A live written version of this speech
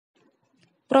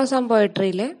Pros and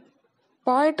പോയട്രിയിലെ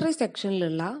poetry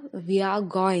സെക്ഷനിലുള്ള V are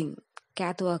going,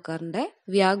 കാത്ത് വാക്കറിന്റെ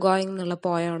V are going എന്നുള്ള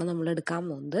പോയമാണ് നമ്മൾ എടുക്കാൻ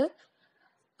പോകുന്നത്.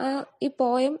 ഈ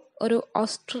പോയം ഒരു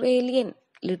ഓസ്ട്രേലിയൻ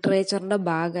ലിറ്ററേച്ചറിന്റെ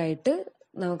ഭാഗമായിട്ട്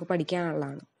നമുക്ക്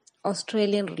പഠിക്കാനുള്ളതാണ്.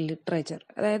 ഓസ്ട്രേലിയൻ ലിറ്ററേച്ചർ,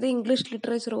 അതായത് ഇംഗ്ലീഷ്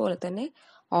ലിറ്ററേച്ചർ പോലെ തന്നെ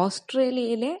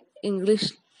ഓസ്ട്രേലിയയിലെ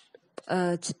ഇംഗ്ലീഷ്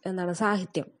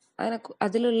സാഹിത്യം,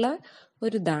 അതിലുള്ള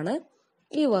ഒരു ഇതാണ്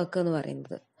ഈ വർക്ക് എന്ന്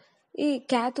പറയുന്നത്. ഈ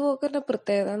കാത്ത് വാക്കറിന്റെ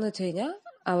പ്രത്യേകത എന്ന് വെച്ച് കഴിഞ്ഞാൽ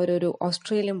അവരൊരു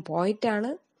ഓസ്ട്രേലിയൻ പോയിറ്റ് ആണ്,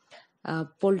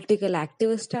 പൊളിറ്റിക്കൽ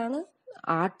ആക്ടിവിസ്റ്റ് ആണ്,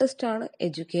 ആർട്ടിസ്റ്റ് ആണ്,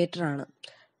 എഡ്യൂക്കേറ്റർ ആണ്.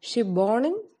 Xi born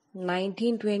in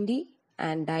 1920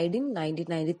 and died in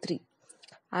 1993.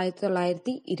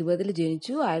 1920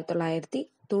 ജനിച്ചു,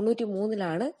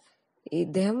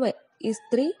 1993 ഈ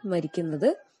സ്ത്രീ മരിക്കുന്നത്.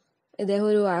 ഇദ്ദേഹം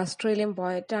ഒരു ഓസ്ട്രേലിയൻ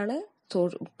പോയറ്റ് ആണ്,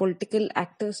 പൊളിറ്റിക്കൽ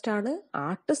ആക്ടിവിസ്റ്റ് ആണ്,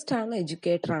 ആർട്ടിസ്റ്റ് ആണ്,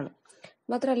 എഡ്യൂക്കേറ്റർ ആണ്.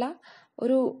 മാത്രമല്ല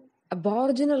ഒരു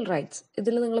അബോറിജിനൽ റൈറ്റ്സ്,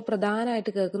 ഇതിൽ നിങ്ങൾ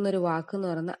പ്രധാനമായിട്ട് കേൾക്കുന്ന ഒരു വാക്ക് എന്ന്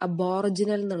പറയുന്നത്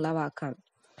അബോറിജിനൽ എന്നുള്ള വാക്കാണ്.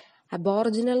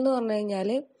 അബോറിജിനൽ എന്ന് പറഞ്ഞു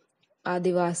കഴിഞ്ഞാല്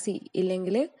ആദിവാസി,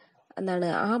 ഇല്ലെങ്കിൽ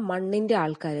ആ മണ്ണിന്റെ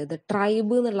ആൾക്കാർ, ഇത്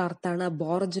ട്രൈബ് എന്നുള്ള അർത്ഥമാണ്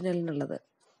അബോറിജിനൽ എന്നുള്ളത്.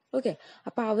 ഓക്കെ,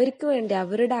 അപ്പൊ അവർക്ക് വേണ്ടി,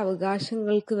 അവരുടെ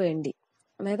അവകാശങ്ങൾക്ക് വേണ്ടി,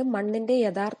 അതായത് മണ്ണിന്റെ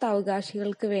യഥാർത്ഥ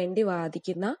അവകാശികൾക്ക് വേണ്ടി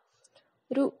വാദിക്കുന്ന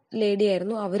ഒരു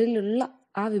ലേഡിയായിരുന്നു. അവരിലുള്ള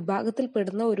ആ വിഭാഗത്തിൽ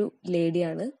പെടുന്ന ഒരു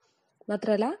ലേഡിയാണ്.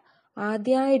 മാത്രമല്ല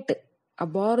ആദ്യമായിട്ട്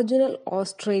അബോറിജിനൽ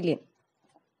ഓസ്ട്രേലിയൻ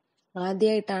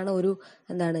ആദ്യമായിട്ടാണ് ഒരു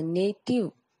നേറ്റീവ്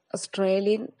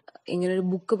ഓസ്ട്രേലിയൻ ഇങ്ങനൊരു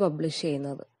ബുക്ക് പബ്ലിഷ്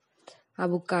ചെയ്യുന്നത്. ആ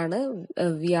ബുക്കാണ്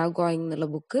വി ആർ ഗോയിങ് എന്നുള്ള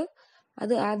ബുക്ക്.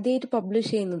 അത് ആദ്യമായിട്ട്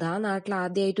പബ്ലിഷ് ചെയ്യുന്നത്, ആ നാട്ടിൽ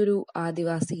ആദ്യമായിട്ടൊരു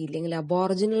ആദിവാസി ഇല്ലെങ്കിൽ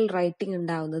അബോറിജിനൽ റൈറ്റിംഗ്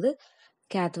ഉണ്ടാവുന്നത്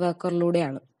കാത്ത്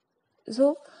വാക്കറിലൂടെയാണ്. സോ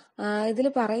ഇതിൽ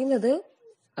പറയുന്നത്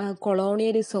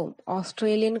കൊളോണിയലിസവും,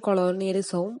 ഓസ്ട്രേലിയൻ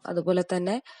കൊളോണിയലിസവും, അതുപോലെ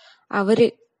തന്നെ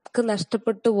അവർക്ക്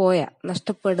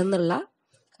നഷ്ടപ്പെടുന്നുള്ള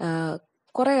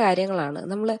കുറെ കാര്യങ്ങളാണ്.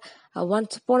 നമ്മൾ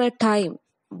once upon A time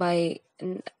by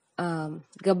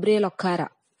Gabriel ഒക്കാര,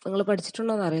 നിങ്ങൾ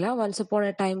പഠിച്ചിട്ടുണ്ടോന്ന് അറിയില്ല. Once upon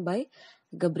A time by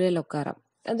Gabriel ഒക്കാര.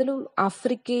 അതിലും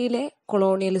ആഫ്രിക്കയിലെ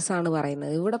കൊളോണിയലിസം ആണ്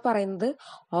പറയുന്നത്. ഇവിടെ പറയുന്നത്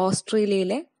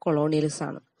ഓസ്ട്രേലിയയിലെ കൊളോണിയലിസം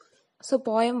ആണ്. സോ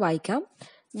പോയം വായിക്കാം.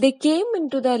 They came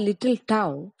into the little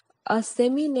town, a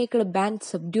semi-naked band,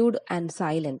 subdued and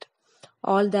silent,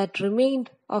 all that remained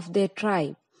of their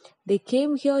tribe. They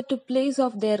came here to place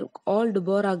of their old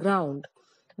Bora ground,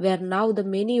 where now the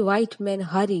many white men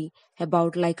hurry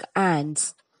about like ants.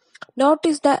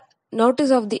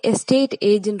 Notice of the estate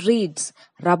agent reads,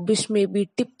 rubbish may be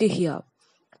tipped here.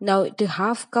 Now it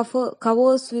half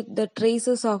covers with the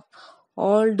traces of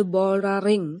old Bora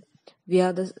ring. We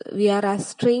are as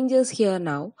strangers here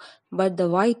now, but the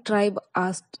white tribe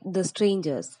asked the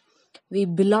strangers. We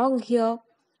belong here.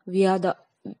 We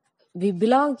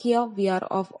are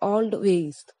of old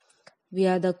ways. We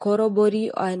are the Korobori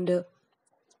and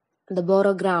the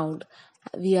Bora ground.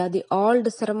 We are the old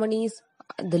ceremonies,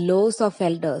 the laws of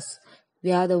elders.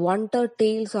 We are the wonder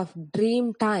tales of dream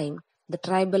time, the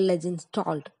tribal legends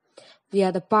told. We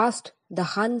are the past, the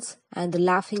hunts and the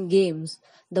laughing games,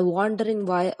 the wandering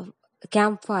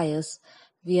campfires.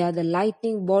 We are the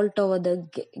lightning bolt over the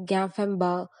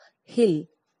Gamfamba hill,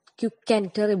 quick and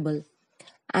terrible,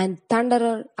 and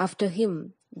thunderer after him,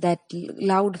 that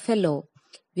loud fellow.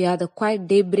 We are the quiet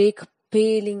daybreak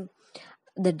paling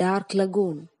the dark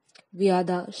lagoon. We are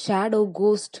the shadow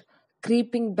ghost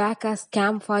creeping back as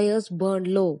campfires burn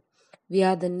low. We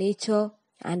are the nature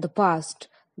and the past,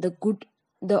 the good,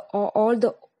 all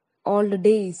the old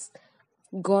days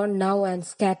gone now and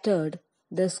scattered.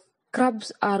 The scrubs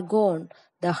are gone,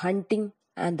 the hunting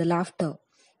and the laughter.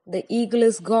 The eagle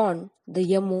is gone, the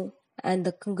emu and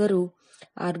the kangaroo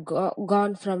are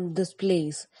gone from this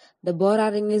place. The Bora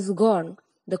ring is gone,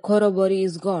 the Korobori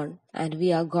is gone, and we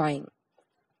are going.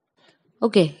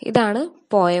 Okay, ഇതാണ്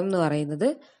poem എന്ന് പറയുന്നത്.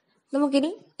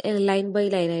 നമുക്കിനി line by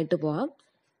line ആയിട്ട് പോവാം.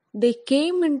 They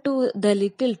came into the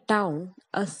little town,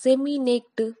 a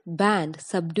semi-naked band,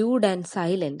 subdued and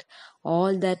silent,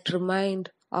 all that remained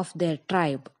of their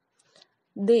tribe.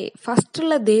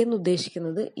 ഫസ്റ്റുള്ള ദേ എന്ന്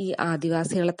ഉദ്ദേശിക്കുന്നത് ഈ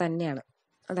ആദിവാസികളെ തന്നെയാണ്.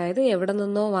 അതായത് എവിടെ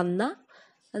നിന്നോ വന്ന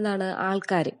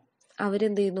ആൾക്കാർ.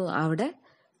 അവരെന്ത് ചെയ്യുന്നു, അവിടെ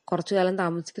കുറച്ചു കാലം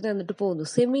താമസിക്കുന്നു, എന്നിട്ട് പോകുന്നു.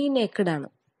 സെമി നേക്കഡ് ആണ്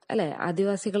അല്ലെ.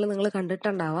 ആദിവാസികൾ നിങ്ങൾ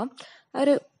കണ്ടിട്ടുണ്ടാവാം.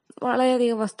 അവര്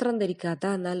വളരെയധികം വസ്ത്രം ധരിക്കാത്ത,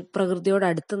 എന്നാൽ പ്രകൃതിയോട്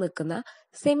അടുത്ത് നിൽക്കുന്ന,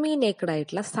 സെമി നേക്കഡ്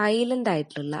ആയിട്ടുള്ള, സൈലന്റ്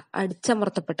ആയിട്ടുള്ള,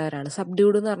 അടിച്ചമർത്തപ്പെട്ടവരാണ്.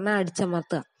 സബ്ഡ്യൂഡ് എന്ന് പറഞ്ഞാൽ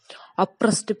അടിച്ചമർത്തുക,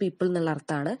 ഒപ്രസ്ഡ് പീപ്പിൾ എന്നുള്ള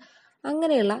അർത്ഥമാണ്.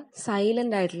 അങ്ങനെയുള്ള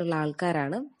സൈലന്റ് ആയിട്ടുള്ള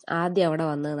ആൾക്കാരാണ് ആദ്യം അവിടെ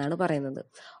വന്നതെന്നാണ് പറയുന്നത്.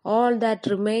 All that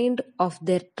remind of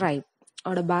their tribe,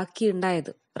 അവിടെ ബാക്കി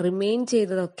ഉണ്ടായത്, റിമെയിൻ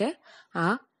ചെയ്തതൊക്കെ ആ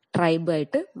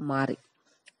ട്രൈബായിട്ട് മാറി.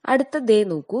 അടുത്ത ദേ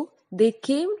നോക്കൂ. They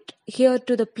came here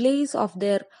to the place of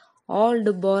their old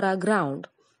Bora ground,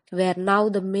 where now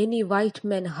the many white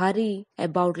men hurry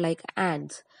about like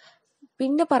ants.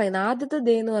 പിന്നെ പറയുന്ന ആദ്യത്തെ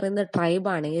ദേ എന്ന് പറയുന്നത്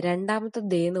ട്രൈബാണ്. രണ്ടാമത്തെ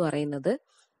ദേ എന്ന് പറയുന്നത്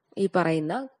ഈ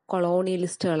പറയുന്ന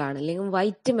കൊളോണിയലിസ്റ്റുകളാണ്, അല്ലെങ്കിൽ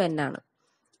വൈറ്റ് മെൻ ആണ്,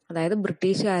 അതായത്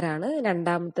ബ്രിട്ടീഷുകാരാണ്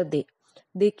രണ്ടാമത്തെ ദേ.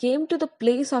 They came to the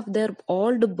place of their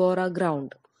old Bora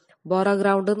ground. Bora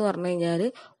ground എന്ന് പറഞ്ഞു കഴിഞ്ഞാൽ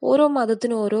ഓരോ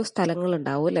മതത്തിനും ഓരോ സ്ഥലങ്ങൾ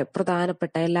ഉണ്ടാവും അല്ലെ,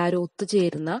 പ്രധാനപ്പെട്ട എല്ലാവരും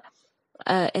ഒത്തുചേരുന്ന,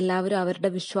 എല്ലാവരും അവരുടെ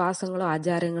വിശ്വാസങ്ങളും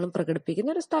ആചാരങ്ങളും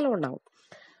പ്രകടിപ്പിക്കുന്ന ഒരു സ്ഥലം ഉണ്ടാവും.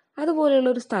 അതുപോലെയുള്ള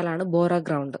ഒരു സ്ഥലമാണ് ബോറ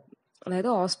ഗ്രൗണ്ട്. അതായത്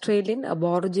ഓസ്ട്രേലിയൻ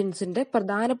അബോറിജിൻസിന്റെ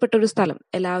പ്രധാനപ്പെട്ട ഒരു സ്ഥലം.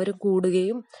 എല്ലാവരും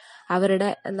കൂടുകയും അവരുടെ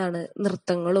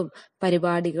നൃത്തങ്ങളും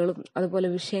പരിപാടികളും അതുപോലെ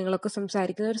വിഷയങ്ങളൊക്കെ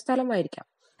സംസാരിക്കുന്ന ഒരു സ്ഥലമായിരിക്കാം.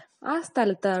 ആ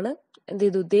സ്ഥലത്താണ് എന്ത്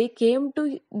ചെയ്തു, they came to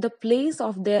the place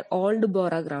of their old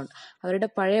Bora ground. അവരുടെ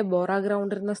പഴയ ബോറ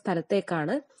ഗ്രൗണ്ട് എന്ന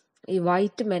സ്ഥലത്തേക്കാണ് ഈ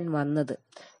വൈറ്റ് മെൻ വന്നത്.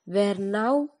 Where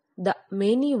now the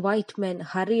many white men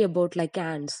hurry about like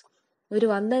ആൻഡ്സ്. ഇവർ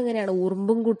വന്നത് എങ്ങനെയാണ്,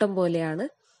 ഉറുമ്പും കൂട്ടം പോലെയാണ്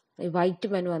ഈ വൈറ്റ്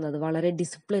മെൻ വന്നത്. വളരെ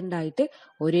ഡിസിപ്ലിൻഡ് ആയിട്ട്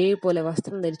ഒരേപോലെ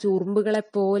വസ്ത്രം ധരിച്ച് ഉറുമ്പുകളെ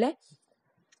പോലെ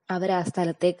അവർ ആ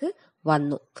സ്ഥലത്തേക്ക്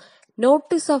വന്നു.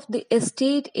 Notice of the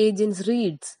estate agents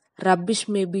reads rubbish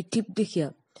may be tipped here.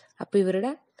 അപ്പൊ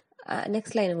ഇവരുടെ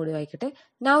നെക്സ്റ്റ് ലൈനും കൂടി വായിക്കട്ടെ.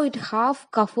 Now it half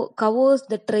covers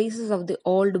the traces of the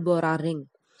old Bora ring.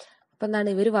 അപ്പൊ എന്താണ്,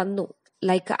 ഇവർ വന്നു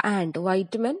ലൈക്ക് ആൻഡ്,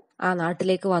 വൈറ്റ് മെൻ ആ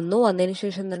നാട്ടിലേക്ക് വന്നു. വന്നതിന്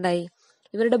ശേഷം എന്തുണ്ടായി,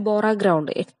 ഇവരുടെ ബോറ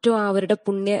ഗ്രൗണ്ട്, ഏറ്റവും അവരുടെ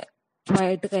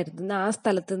പുണ്യമായിട്ട് കരുതുന്ന ആ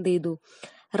സ്ഥലത്ത് എന്ത് ചെയ്തു,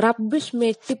 റബ്ബിഷ് മേ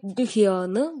ടിപ്ഡ് ഹിയർ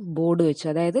എന്ന് ബോർഡ് വെച്ചു.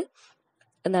 അതായത്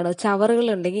ചവറുകൾ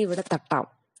ഉണ്ടെങ്കിൽ ഇവിടെ തട്ടാം,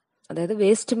 അതായത്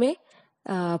വേസ്റ്റ് മേ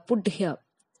പുഡ് ഹിയർ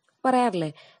പറയാറില്ലേ,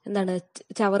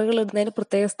 ചവറുകൾ ഇടുന്നതിന്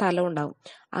പ്രത്യേക സ്ഥലം ഉണ്ടാവും.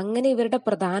 അങ്ങനെ ഇവരുടെ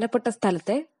പ്രധാനപ്പെട്ട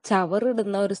സ്ഥലത്തെ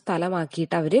ചവറിടുന്ന ഒരു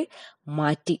സ്ഥലമാക്കിയിട്ട് അവര്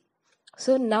മാറ്റി.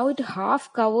 So now it half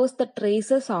covers the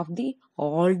traces of the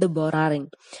old Bora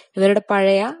ring. ഇവരുടെ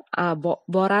പഴയ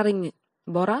ബോറ റിംഗ്,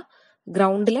 ബോറ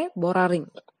ഗ്രൗണ്ടിലെ ബോറ റിംഗ്,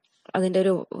 അതിന്റെ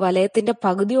ഒരു വലയത്തിന്റെ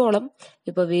പകുതിയോളം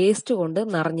ഇപ്പൊ വേസ്റ്റ് കൊണ്ട്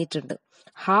നിറഞ്ഞിട്ടുണ്ട്.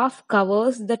 Half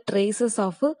covers the traces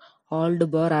of old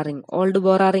Bora ring. Old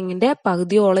Bora റിംഗിന്റെ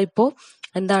പകുതിയോളം ഇപ്പോ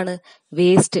എന്താണ്,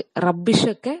 വേസ്റ്റ്, റബ്ബിഷ്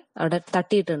ഒക്കെ അവിടെ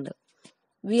തട്ടിയിട്ടുണ്ട്.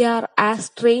 V R as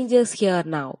strangers here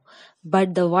now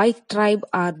but the white tribe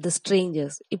are the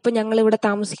strangers. ഇപ്പൊ ഞങ്ങൾ ഇവിടെ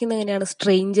താമസിക്കുന്നത് എങ്ങനെയാണ്,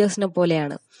 സ്ട്രേഞ്ചേഴ്സിനെ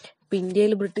പോലെയാണ്. ഇപ്പൊ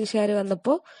ഇന്ത്യയിൽ ബ്രിട്ടീഷുകാർ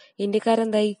വന്നപ്പോ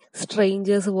ഇന്ത്യക്കാരെന്തായി,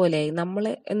 സ്ട്രേഞ്ചേഴ്സ് പോലെയായി.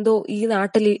 നമ്മള് എന്തോ ഈ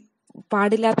നാട്ടിൽ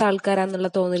പാടില്ലാത്ത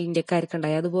ആൾക്കാരാന്നുള്ള തോന്നൽ ഇന്ത്യക്കാർക്ക്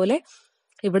ഉണ്ടായി. അതുപോലെ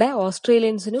ഇവിടെ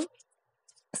ഓസ്ട്രേലിയൻസിനും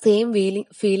സെയിം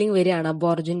ഫീലിംഗ് വരികയാണ്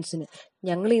അബോർജിൻസിന്.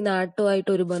 ഞങ്ങൾ ഈ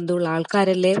നാട്ടുമായിട്ട് ഒരു ബന്ധമുള്ള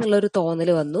ആൾക്കാരല്ലേ എന്നുള്ളൊരു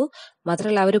തോന്നല് വന്നു.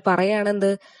 മാത്രമല്ല അവര്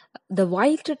പറയാണെന്ത്, the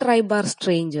white tribe R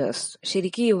strangers.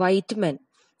 ശരിക്കും ഈ വൈറ്റ് മെൻ,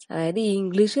 അതായത് ഈ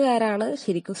ഇംഗ്ലീഷുകാരാണ്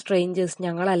ശരിക്കും സ്ട്രേഞ്ചേഴ്സ്,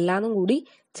 ഞങ്ങളല്ലാന്നും കൂടി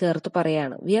ചേർത്ത്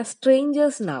പറയാണ്. V R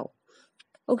strangers now.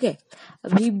 Okay,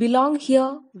 V belong here,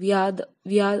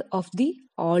 V R of the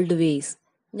old vase.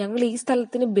 ഞങ്ങൾ ഈ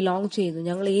സ്ഥലത്തിന് ബിലോങ് ചെയ്യുന്നു,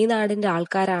 ഞങ്ങൾ ഈ നാടിന്റെ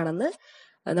ആൾക്കാരാണെന്ന്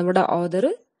നമ്മുടെ ഓതർ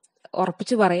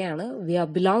ഉറപ്പിച്ചു പറയാണ്. V R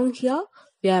belong here,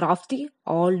 V R of the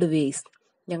old vase.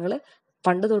 ഞങ്ങൾ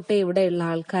പണ്ട് തൊട്ടേ ഇവിടെയുള്ള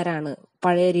ആൾക്കാരാണ്,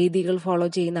 പഴയ രീതികൾ ഫോളോ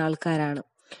ചെയ്യുന്ന ആൾക്കാരാണ്.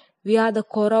 V are the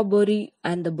കൊറോബോറി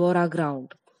and the Bora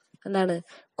ground. എന്താണ്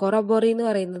കൊറോബോറി എന്ന്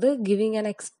പറയുന്നത്, ഗിവിങ് ആൻ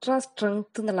എക്സ്ട്രാ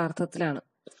സ്ട്രെങ്ത് എന്നുള്ള അർത്ഥത്തിലാണ്.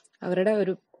 അവരുടെ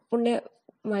ഒരു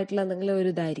പുണ്യമായിട്ടുള്ള എന്തെങ്കിലും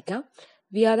ഒരു ഇതായിരിക്കാം.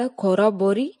 V are the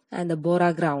കൊറോബോറി and the Bora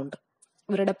ground.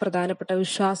 ഇവരുടെ പ്രധാനപ്പെട്ട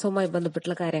വിശ്വാസവുമായി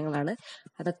ബന്ധപ്പെട്ടുള്ള കാര്യങ്ങളാണ്.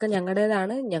 അതൊക്കെ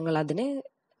ഞങ്ങളുടേതാണ്, ഞങ്ങൾ അതിനെ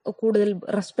കൂടുതൽ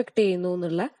റെസ്പെക്ട് ചെയ്യുന്നു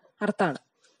എന്നുള്ള അർത്ഥമാണ്.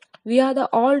 V are the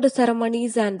old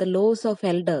ceremonies and the loss of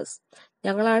elders.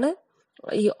 ഞങ്ങളാണ്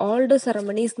ഈ ഓൾഡ്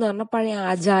സെറമണീസ് എന്ന് പറഞ്ഞ പഴയ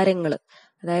ആചാരങ്ങൾ,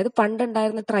 അതായത്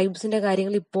പണ്ടുണ്ടായിരുന്ന ട്രൈബ്സിന്റെ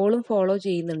കാര്യങ്ങൾ ഇപ്പോഴും ഫോളോ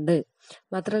ചെയ്യുന്നുണ്ട്.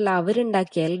 മാത്രമല്ല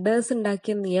അവരുണ്ടാക്കിയ എൽഡേഴ്സ്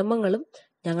ഉണ്ടാക്കിയ നിയമങ്ങളും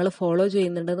ഞങ്ങൾ ഫോളോ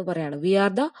ചെയ്യുന്നുണ്ട് എന്ന് പറയാണ്. V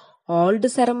are the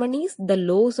old ceremonies, the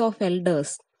loss of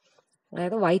elders.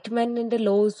 അതായത് വൈറ്റ് മാനിന്റെ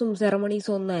ലോസും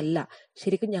സെറമണീസും ഒന്നും അല്ല,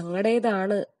 ശരിക്കും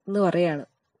ഞങ്ങളുടേതാണ് എന്ന് പറയാണ്.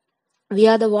 V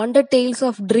are the wonder tales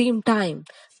of dream time,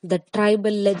 the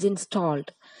tribal legends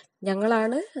told.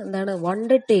 ഞങ്ങളാണ്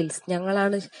വണ്ടർ ടെയിൽസ്,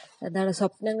 ഞങ്ങളാണ്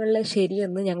സ്വപ്നങ്ങളിലെ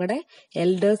ശരിയെന്ന് ഞങ്ങളുടെ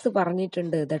എൽഡേഴ്സ്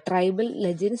പറഞ്ഞിട്ടുണ്ട്. The tribal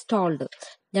legends told.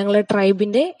 ഞങ്ങളുടെ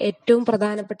ട്രൈബിന്റെ ഏറ്റവും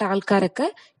പ്രധാനപ്പെട്ട ആൾക്കാരൊക്കെ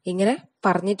ഇങ്ങനെ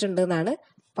പറഞ്ഞിട്ടുണ്ട് എന്നാണ്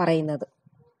പറയുന്നത്.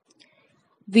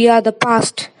 V are the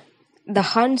past, the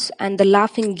hunts and the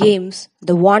laughing games,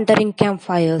 the wandering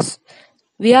campfires.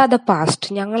 We are the past.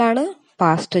 ഞങ്ങളാണ്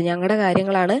പാസ്റ്റ്, ഞങ്ങളുടെ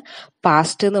കാര്യങ്ങളാണ്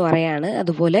പാസ്റ്റ് എന്ന് പറയാണ്.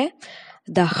 അതുപോലെ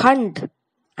the hunt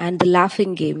and the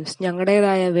laughing games,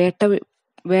 ഞങ്ങളുടേതായ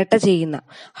വേട്ട ചെയ്യുന്ന,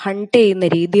 ഹണ്ട് ചെയ്യുന്ന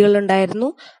രീതികൾ ഉണ്ടായിരുന്നു.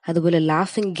 അതുപോലെ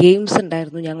ലാഫിംഗ് ഗെയിംസ്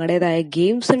ഉണ്ടായിരുന്നു, ഞങ്ങളുടേതായ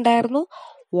ഗെയിംസ് ഉണ്ടായിരുന്നു.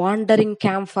 വാണ്ടറിങ്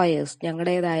ക്യാമ്പ് ഫയേഴ്സ്,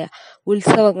 ഞങ്ങളുടേതായ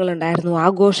ഉത്സവങ്ങൾ ഉണ്ടായിരുന്നു,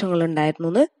 ആഘോഷങ്ങൾ ഉണ്ടായിരുന്നു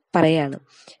എന്ന് പറയാണ്.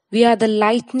 V are the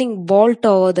lightning bolt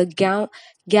over the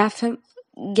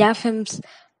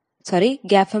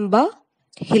ഗാഫംബ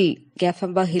hill,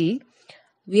 Gafamba hill.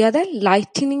 We are the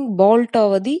lightning bolt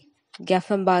over the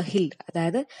Gafamba hill.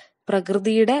 അതായത്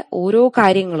പ്രകൃതിയുടെ ഓരോ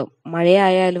കാര്യങ്ങളും,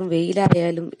 മഴയായാലും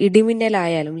വെയിലായാലും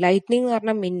ഇടിമിന്നലായാലും, ലൈറ്റ്നിങ് എന്ന്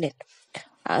പറഞ്ഞാൽ മിന്നൽ,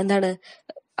 എന്താണ്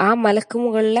ആ മലക്ക്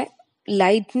മുകളിലെ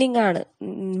ലൈറ്റ്നിങ് ആണ്,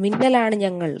 മിന്നലാണ്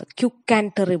ഞങ്ങൾ, ക്യുക്ക്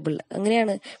ആൻഡ് ടെറിബിൾ.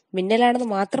 അങ്ങനെയാണ്, മിന്നലാണെന്ന്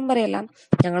മാത്രം പറയല്ല,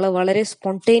 ഞങ്ങൾ വളരെ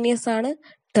സ്പോണ്ടേനിയസ് ആണ്,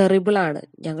 ടെറിബിൾ ആണ്,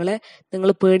 ഞങ്ങളെ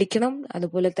നിങ്ങൾ പേടിക്കണം.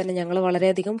 അതുപോലെ തന്നെ ഞങ്ങൾ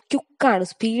വളരെയധികം ക്യുക്കാണ്,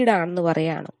 സ്പീഡാണെന്ന്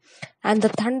പറയാണ്. And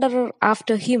the thunder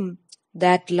after him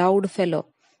that loud fellow.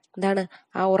 എന്താണ്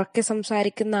ആ ഉറക്കെ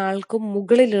സംസാരിക്കുന്ന ആൾക്ക്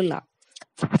മുകളിലുള്ള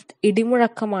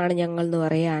ഇടിമുഴക്കമാണ് ഞങ്ങൾ എന്ന്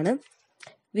പറയാണ്.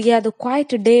 V are the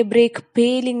quite day break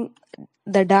പേലിംഗ്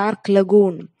the dark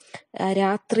lagoon.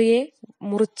 രാത്രിയെ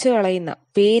മുറിച്ചു കളയുന്ന,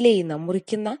 പേലെയ്യുന്ന,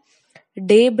 മുറിക്കുന്ന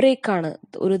ഡേ ബ്രേക്ക് ആണ്,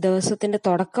 ഒരു ദിവസത്തിന്റെ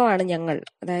തുടക്കമാണ് ഞങ്ങൾ.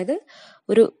 അതായത്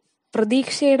ഒരു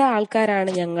പ്രതീക്ഷയുടെ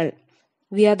ആൾക്കാരാണ് ഞങ്ങൾ.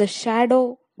 V are the shadow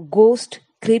ghost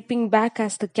creeping back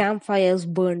as the camp fires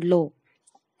burn law.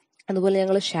 അതുപോലെ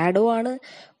ഞങ്ങൾ ഷാഡോ ആണ്,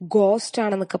 ഗോസ്റ്റ്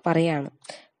ആണെന്നൊക്കെ പറയാണ്.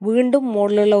 വീണ്ടും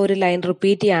മുകളിലുള്ള ഒരു ലൈൻ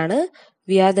റിപ്പീറ്റ് ചെയ്യാണ്.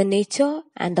 V are the nature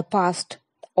and the past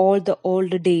all the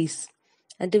old days.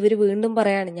 എന്നിട്ട് ഇവര് വീണ്ടും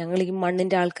പറയാണ്, ഞങ്ങൾ ഈ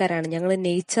മണ്ണിന്റെ ആൾക്കാരാണ്, ഞങ്ങൾ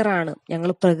നേച്ചറാണ്, ഞങ്ങൾ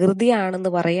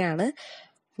പ്രകൃതിയാണെന്ന് പറയാണ്.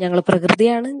 ഞങ്ങൾ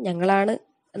പ്രകൃതിയാണ്, ഞങ്ങളാണ്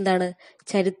എന്താണ്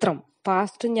ചരിത്രം,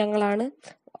 പാസ്റ്റും ഞങ്ങളാണ്,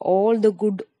 ഓൾ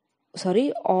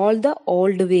ദ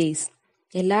ഓൾഡ് വേസ്,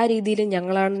 എല്ലാ രീതിയിലും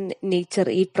ഞങ്ങളാണ് നേച്ചർ,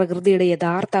 ഈ പ്രകൃതിയുടെ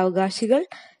യഥാർത്ഥ അവകാശികൾ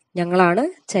ഞങ്ങളാണ്,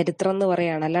 ചരിത്രം എന്ന്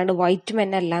പറയാണ്. അല്ലാണ്ട് വൈറ്റ്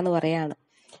മെൻ അല്ല എന്ന് പറയാണ്.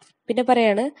 പിന്നെ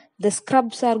പറയാണ് the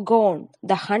scrubs R gone,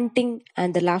 the hunting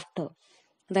and the laughter.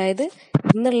 അതായത്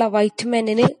ഇന്നുള്ള വൈറ്റ്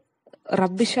മെന്നിന്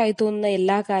റബ്ബിഷായി തോന്നുന്ന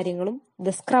എല്ലാ കാര്യങ്ങളും,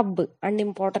 ദ സ്ക്രബ്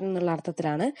അൺഇമ്പോർട്ടന്റ് എന്നുള്ള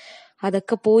അർത്ഥത്തിലാണ്,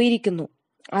 അതൊക്കെ പോയിരിക്കുന്നു.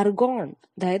 അർഗോൺ,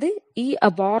 അതായത് ഈ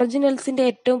അബോറിജിനൽസിന്റെ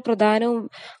ഏറ്റവും പ്രധാനവും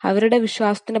അവരുടെ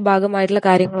വിശ്വാസത്തിന്റെ ഭാഗമായിട്ടുള്ള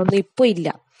കാര്യങ്ങളൊന്നും ഇപ്പൊ ഇല്ല.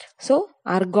 So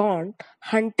അർഗോൺ,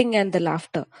 hunting and the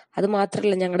laughter. അത്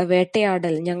മാത്രമല്ല, ഞങ്ങളുടെ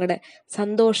വേട്ടയാടൽ, ഞങ്ങളുടെ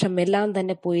സന്തോഷം എല്ലാം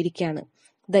തന്നെ പോയിരിക്കുകയാണ്.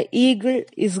 ദ ഈഗിൾ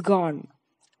ഇസ് ഗോൺ,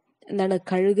 എന്താണ്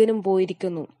കഴുകനും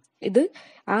പോയിരിക്കുന്നു. ഇത്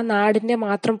ആ നാടിന്റെ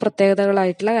മാത്രം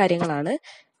പ്രത്യേകതകളായിട്ടുള്ള കാര്യങ്ങളാണ്.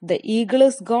 The eagle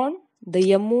is gone, the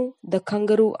യമു, the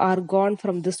കങ്കറു R gone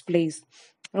from this place.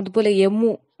 അതുപോലെ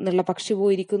യമു എന്നുള്ള പക്ഷി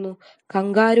പോയിരിക്കുന്നു,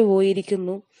 കങ്കാരു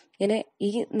പോയിരിക്കുന്നു. ഇങ്ങനെ ഈ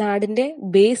നാടിന്റെ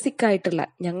ബേസിക് ആയിട്ടുള്ള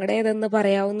ഞങ്ങളുടേതെന്ന്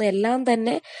പറയാവുന്ന എല്ലാം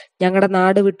തന്നെ ഞങ്ങളുടെ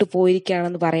നാട് വിട്ടു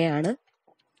പോയിരിക്കുകയാണെന്ന് പറയാണ്.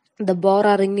 The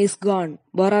ബോറാറിംഗ് is gone.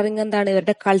 ബോറാറിംഗ് എന്താണ്?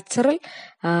 ഇവരുടെ കൾച്ചറൽ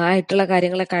ആയിട്ടുള്ള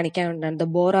കാര്യങ്ങളെ കാണിക്കാൻ വേണ്ടിയാണ്. The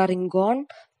ബോറാറിംഗ് gone,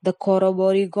 the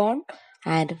കൊറോബോറി gone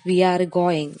and we are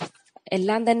going.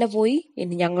 എല്ലാം തന്നെ പോയി,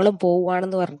 ഇനി ഞങ്ങളും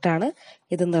പോവുകയാണെന്ന് പറഞ്ഞിട്ടാണ്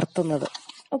ഇത് നിർത്തുന്നത്.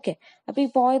 ഓക്കെ, അപ്പൊ ഈ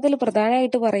പോയതിൽ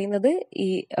പ്രധാനമായിട്ട് പറയുന്നത് ഈ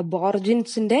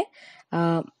ബോർജിൻസിന്റെ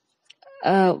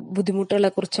ബുദ്ധിമുട്ടുകളെ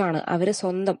കുറിച്ചാണ്. അവര്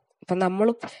സ്വന്തം, ഇപ്പൊ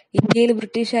നമ്മളും ഇന്ത്യയിൽ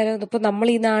ബ്രിട്ടീഷുകാരും ഇപ്പൊ നമ്മൾ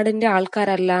ഈ നാടിന്റെ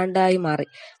ആൾക്കാരല്ലാണ്ടായി മാറി.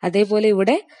 അതേപോലെ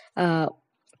ഇവിടെ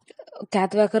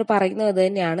കാത്ത് വാക്കർ പറയുന്നത് അത്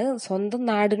തന്നെയാണ്. സ്വന്തം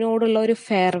നാടിനോടുള്ള ഒരു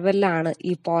ഫെയർവെല്ലാണ്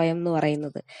ഈ പോയം എന്ന്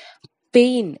പറയുന്നത്.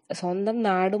 പെയിൻ, സ്വന്തം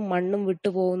നാടും മണ്ണും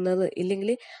വിട്ടുപോകുന്നത്,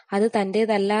 ഇല്ലെങ്കിൽ അത്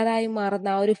തൻ്റെതല്ലാതായി മാറുന്ന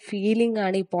ആ ഒരു ഫീലിംഗ്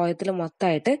ആണ് ഈ പോയത്തിൽ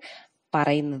മൊത്തമായിട്ട്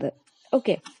പറയുന്നത്.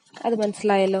 ഓക്കെ, അത്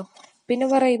മനസ്സിലായല്ലോ. പിന്നെ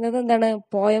പറയുന്നത് എന്താണ്?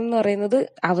 പോയം എന്ന് പറയുന്നത്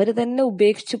അവര് തന്നെ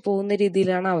ഉപേക്ഷിച്ചു പോകുന്ന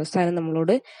രീതിയിലാണ് അവസാനം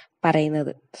നമ്മളോട്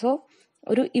പറയുന്നത്. സോ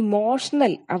ഒരു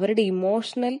ഇമോഷണൽ, അവരുടെ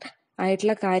ഇമോഷണൽ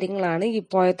ആയിട്ടുള്ള കാര്യങ്ങളാണ് ഈ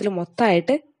പോയത്തിൽ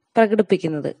മൊത്തമായിട്ട്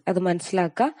പ്രകടിപ്പിക്കുന്നത്. അത്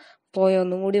മനസ്സിലാക്കുക. പോയ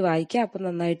ഒന്നും കൂടി വായിക്കുക, അപ്പൊ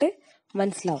നന്നായിട്ട്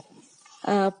മനസ്സിലാവും.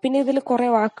 പിന്നെ ഇതിൽ കുറെ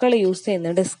വാക്കുകൾ യൂസ്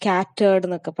ചെയ്യുന്നുണ്ട്. സ്കാറ്റേർഡ്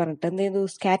എന്നൊക്കെ പറഞ്ഞിട്ട്. എന്ത് ചെയ്തു?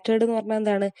 സ്കാറ്റേർഡ് എന്ന് പറഞ്ഞാൽ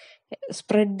എന്താണ്?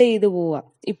 സ്പ്രെഡ് ചെയ്ത് പോവുക.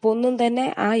 ഇപ്പൊ ഒന്നും തന്നെ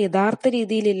ആ യഥാർത്ഥ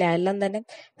രീതിയിലില്ല, എല്ലാം തന്നെ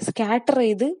സ്കാറ്റർ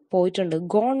ചെയ്ത് പോയിട്ടുണ്ട്.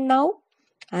 Gone now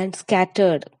and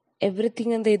scattered.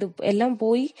 Everything എന്ത് ചെയ്തു? എല്ലാം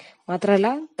പോയി,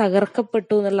 മാത്രമല്ല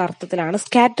തകർക്കപ്പെട്ടു എന്നുള്ള അർത്ഥത്തിലാണ്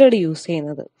സ്കാറ്റേർഡ് യൂസ്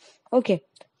ചെയ്യുന്നത്. Okay,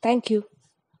 thank you.